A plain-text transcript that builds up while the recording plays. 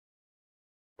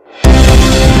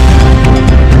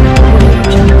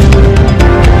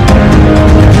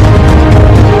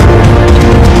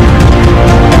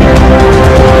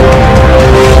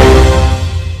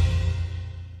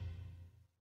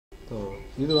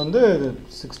வந்து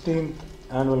 16th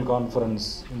annual conference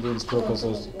Indian Stroke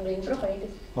Association.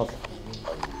 Okay.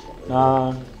 நான்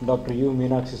doctor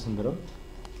Meenakshisundaram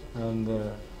and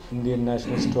Indian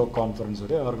National Stroke Conference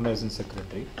Organizing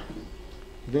Secretary.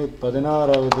 இது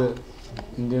 16வது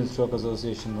Indian stroke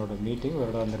அசோசியேஷனோட meeting,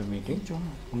 வருடாந்திர meeting.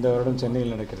 இந்த வருடம்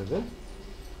சென்னையில் நடக்கிறது.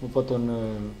 31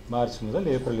 மார்ச் முதல்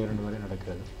ஏப்ரல் 2 வரை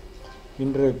நடக்கிறது.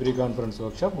 இன்று ப்ரீ கான்ஃபரன்ஸ்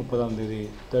ஒர்க் ஷாப் 30ஆம் தேதி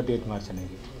 30th மார்ச்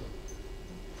அன்னைக்கு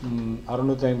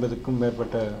 650க்கும்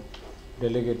மேற்பட்ட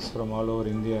delegates from all over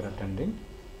India are attending.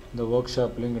 இந்த ஒர்க்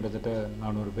ஷாப்லையும் கிட்டத்தட்ட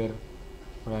 400 பேர்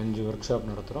ஒரு 5 ஒர்க் ஷாப்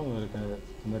நடத்துகிறோம். உங்களுக்கு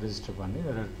ரெஜிஸ்டர் பண்ணி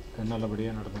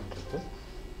நல்லபடியாக நடந்துகிட்ருக்கு.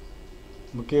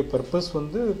 முக்கிய பர்பஸ்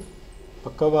வந்து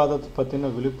பக்கவாதத்தை பற்றின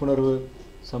விழிப்புணர்வு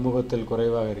சமூகத்தில்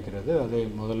குறைவாக இருக்கிறது. அதை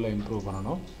முதல்ல இம்ப்ரூவ்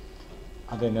பண்ணணும்.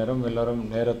 அதே நேரம் எல்லோரும்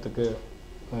நேரத்துக்கு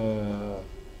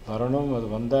வரணும். அது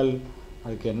வந்தால்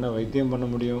அதுக்கு என்ன வைத்தியம் பண்ண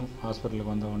முடியும்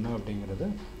ஹாஸ்பிட்டலுக்கு வந்தவொன்னே அப்படிங்கிறது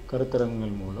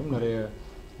கருத்தரங்குகள் மூலம் நிறைய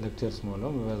லெக்சர்ஸ்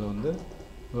மூலம் அது வந்து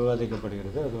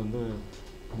விவாதிக்கப்படுகிறது. அது வந்து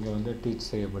இங்கே வந்து டீச்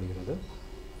செய்யப்படுகிறது.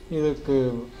 இதுக்கு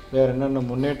வேறு என்னென்ன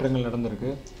முன்னேற்றங்கள்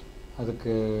நடந்திருக்கு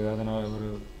அதுக்கு அதனால்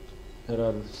there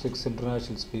are 6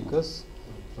 international speakers,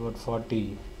 about 40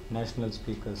 national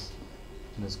speakers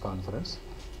in this conference.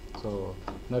 So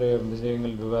நிறைய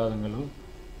விஷயங்கள் விவாதங்களும்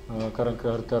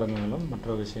கருத்தரங்குகளும் மற்ற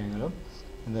விஷயங்களும்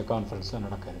இந்த கான்ஃபரன்ஸில்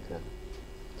நடக்க இருக்கிறது.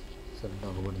 I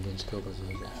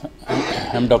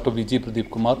am Dr. Pradeep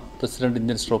Kumar, President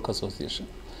Indian Stroke Association.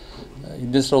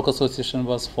 Indian Stroke Association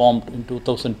was formed in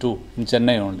 2002 in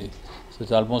Chennai only. So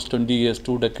it's almost 20 years,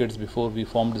 2 decades before we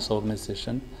formed this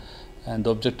organization. And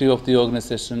the objective of the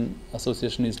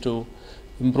association is to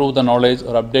improve the knowledge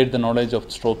or update the knowledge of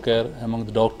stroke care among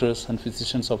the doctors and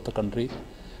physicians of the country.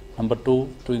 Number 2,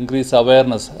 to increase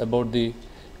awareness about the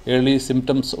early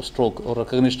symptoms of stroke or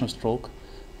recognition of stroke,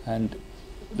 and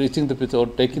taking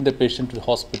the patient to the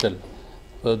hospital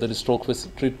where the stroke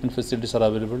treatment facilities are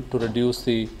available to reduce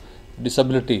the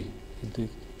disability in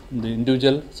the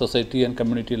individual, society and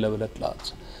community level at large.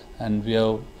 And we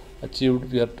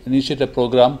have initiated a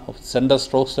program of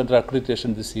stroke center accreditation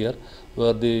this year,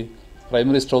 where the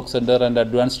primary stroke center and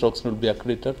advanced strokes will be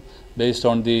accredited based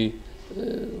on the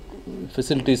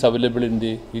facilities available in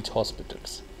each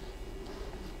hospitals.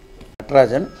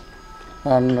 Natarajan,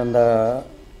 and the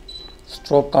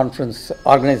Stroke Conference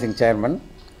Organizing Chairman.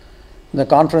 இந்த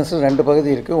கான்ஃபரன்ஸில் 2 பகுதி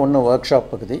இருக்குது. ஒன்று work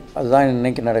shop பகுதி, அதுதான்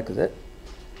இன்றைக்கி நடக்குது.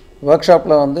 Work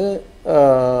ஷாப்பில் வந்து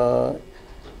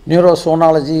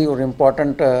நியூரோசோனாலஜி ஒரு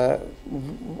இம்பார்ட்டண்ட்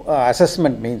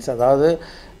அசஸ்மெண்ட் மீன்ஸ், அதாவது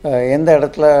எந்த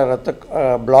இடத்துல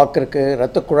பிளாக் இருக்குது,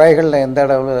 இரத்த குழாய்களில் எந்த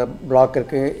இடத்துல பிளாக்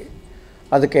இருக்குது,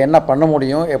 அதுக்கு என்ன பண்ண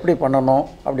முடியும், எப்படி பண்ணணும்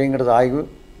அப்படிங்கிறது ஆய்வு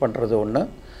பண்ணுறது ஒன்று.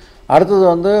 அடுத்தது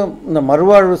வந்து இந்த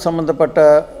மறுவாழ்வு சம்மந்தப்பட்ட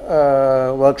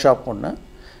ஒர்க் ஷாப் ஒன்று.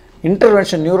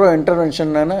 இன்டர்வென்ஷன், நியூரோ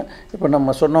இன்டர்வென்ஷன்னு இப்போ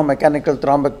நம்ம சொன்னோம், மெக்கானிக்கல்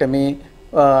த்ராம்பெக்டமி,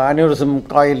 அனியூரிசம்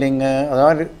காயிலிங்கு,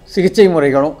 அதாவது சிகிச்சை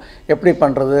முறைகளும் எப்படி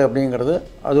பண்ணுறது அப்படிங்கிறது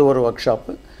அது ஒரு ஒர்க்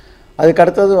ஷாப்பு. அதுக்கு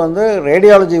அடுத்தது வந்து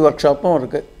ரேடியாலஜி ஒர்க் ஷாப்பும்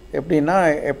இருக்குது. எப்படின்னா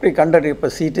எப்படி இப்போ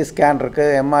சிடி ஸ்கேன்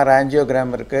இருக்குது, எம்ஆர்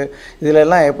ஆஞ்சியோகிராம் இருக்குது,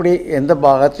 இதிலெல்லாம் எப்படி எந்த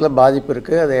பாகத்தில் பாதிப்பு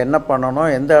இருக்குது, அதை என்ன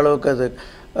பண்ணணும், எந்த அளவுக்கு அது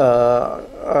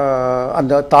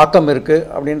அந்த தாக்கம் இருக்குது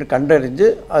அப்படின்னு கண்டறிஞ்சு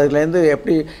அதுலேருந்து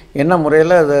எப்படி என்ன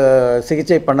முறையில் அதை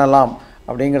சிகிச்சை பண்ணலாம்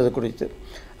அப்படிங்கிறது குறித்து.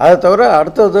 அதை தவிர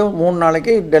அடுத்தது 3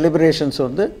 நாளைக்கு டெலிபரேஷன்ஸ்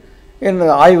வந்து என்ன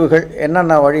ஆய்வுகள்,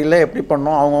 என்னென்ன வழியில் எப்படி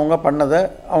பண்ணோம், அவங்கவுங்க பண்ணதை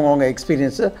அவங்கவுங்க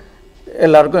எக்ஸ்பீரியன்ஸை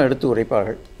எல்லாருக்கும் எடுத்து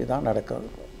உரைப்பார்கள். இதுதான் நடக்குது.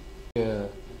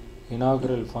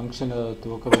 இனாகுரல் ஃபங்க்ஷன்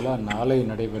துவக்க விழா நாளை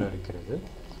நடைபெற இருக்கிறது.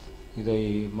 இதை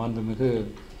மாண்புமிகு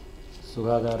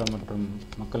சுகாதார மற்றும்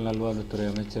மக்கள் நல்வாழ்வுத்துறை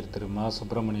அமைச்சர் திரு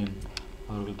Ma.Subramanian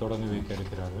அவர்கள் தொடங்கி வைக்க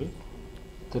இருக்கிறார்கள்.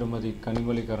 திருமதி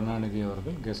கனிமொழி கருணாநிதி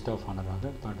அவர்கள் கெஸ்ட் ஆஃப் ஆனராக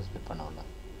பார்ட்டிசிபேட் பண்ண உள்ளார்.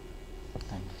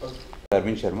 Thank you.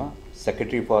 Arvind Sharma,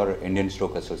 Secretary for Indian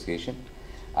Stroke Association.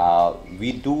 We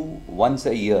do once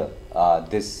a year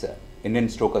this Indian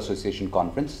Stroke Association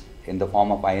conference in the form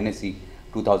of INSC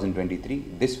 2023.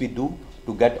 This we do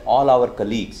to get all our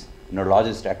colleagues,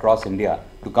 neurologists across India,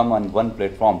 to come on one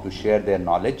platform to share their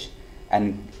knowledge and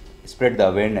spread the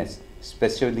awareness,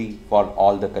 especially for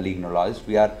all the colleague neurologists.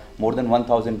 We are more than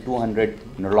 1,200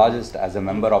 neurologists as a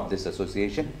member of this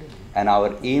association, and our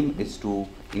aim is to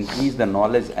increase the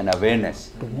knowledge and awareness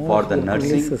for the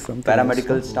nursing,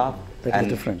 paramedical staff and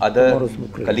other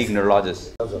colleague neurologists.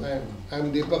 I am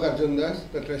Deepak Arjundas,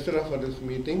 the treasurer for this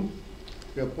meeting.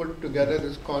 We have put together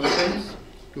this conference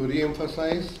to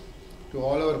re-emphasize to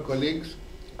all our colleagues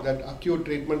that acute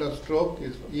treatment of stroke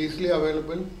is easily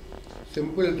available.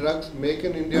 Simple drugs, make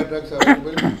in India drugs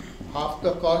available, half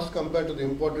the cost compared to the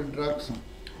imported drugs.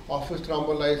 Office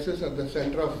thrombolysis at the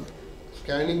center of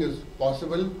scanning is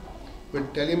possible.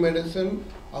 with telemedicine.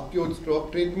 Acute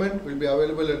stroke treatment will be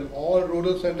available in all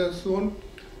rural centers soon,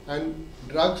 and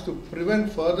drugs to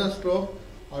prevent further stroke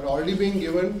are already being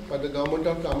given by the government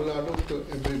of Tamil Nadu to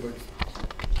everybody.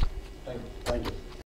 Thank you.